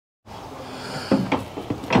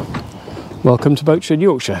Welcome to Boatshed,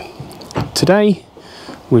 Yorkshire. Today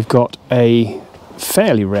we've got a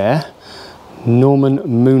fairly rare Norman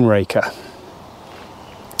Moonraker.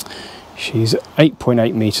 She's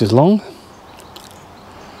 8.8 metres long.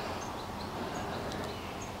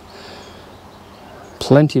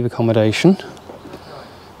 Plenty of accommodation.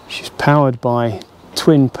 She's powered by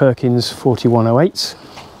twin Perkins 4108s.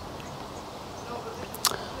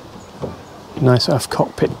 Nice aft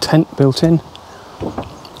cockpit tent built in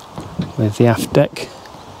with the aft deck.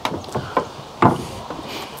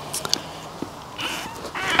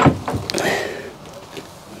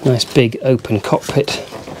 Nice big open cockpit.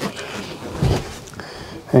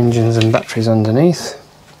 Engines and batteries underneath.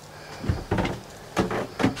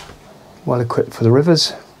 Well equipped for the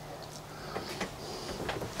rivers.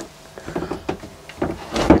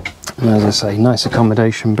 And as I say, nice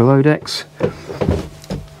accommodation below decks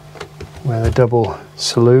with a double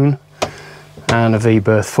saloon and a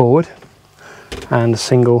V-berth forward and a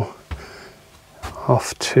single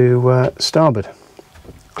off to starboard.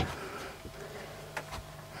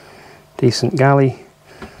 Decent galley,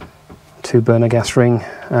 2-burner gas ring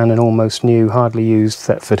and an almost new, hardly used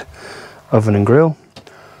Thetford oven and grill.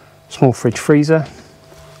 Small fridge freezer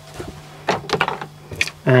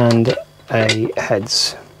and a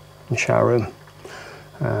heads and shower room.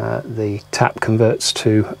 The tap converts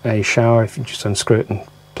to a shower if you just unscrew it and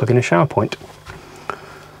plug in a shower point.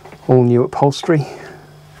 All new upholstery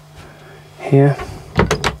here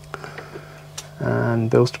and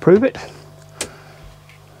bills to prove it.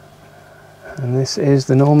 And this is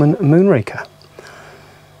the Norman Moonraker.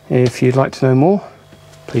 If you'd like to know more,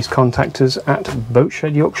 please contact us at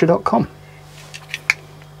boatshedyorkshire.com.